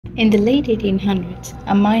In the late 1800s,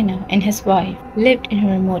 a miner and his wife lived in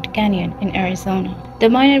a remote canyon in Arizona. The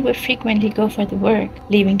miner would frequently go for the work,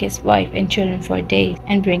 leaving his wife and children for days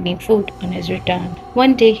and bringing food on his return.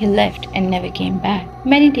 One day he left and never came back.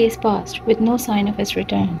 Many days passed with no sign of his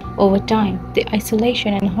return. Over time, the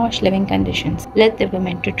isolation and harsh living conditions led the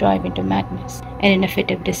woman to drive into madness, and in a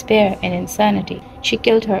fit of despair and insanity, she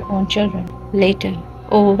killed her own children. Later,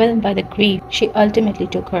 overwhelmed by the grief, she ultimately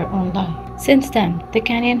took her own life. Since then, the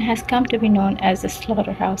canyon has come to be known as the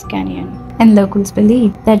Slaughterhouse Canyon, and locals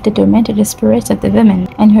believe that the tormented spirits of the woman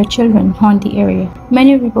and her children haunt the area.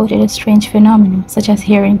 Many reported a strange phenomena, such as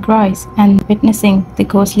hearing cries and witnessing the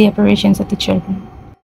ghostly apparitions of the children.